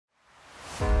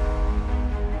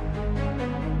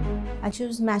I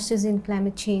chose Masters in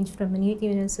Climate Change from Maynooth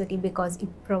University because it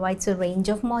provides a range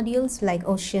of modules like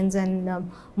oceans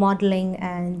and modeling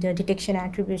and detection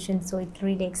attribution, so it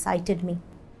really excited me.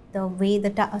 The way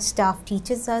the staff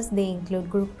teaches us, they include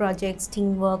group projects,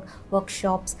 teamwork,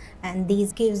 workshops, and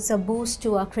these gives a boost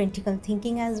to our critical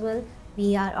thinking as well.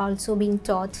 We are also being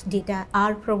taught data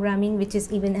R programming, which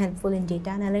is even helpful in data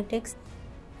analytics.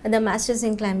 The Masters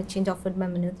in Climate Change offered by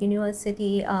Maynooth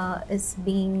University is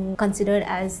being considered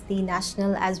as the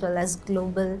national as well as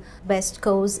global best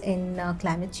course in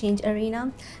climate change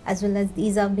arena, as well as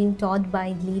these are being taught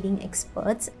by leading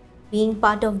experts. Being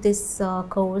part of this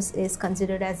course is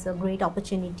considered as a great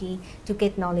opportunity to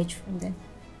get knowledge from them.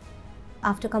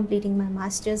 After completing my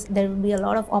Masters, there will be a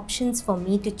lot of options for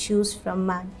me to choose from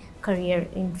my career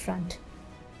in front.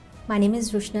 My name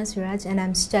is Rushna Siraj and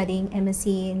I'm studying MSc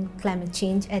in Climate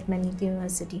Change at Maynooth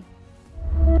University.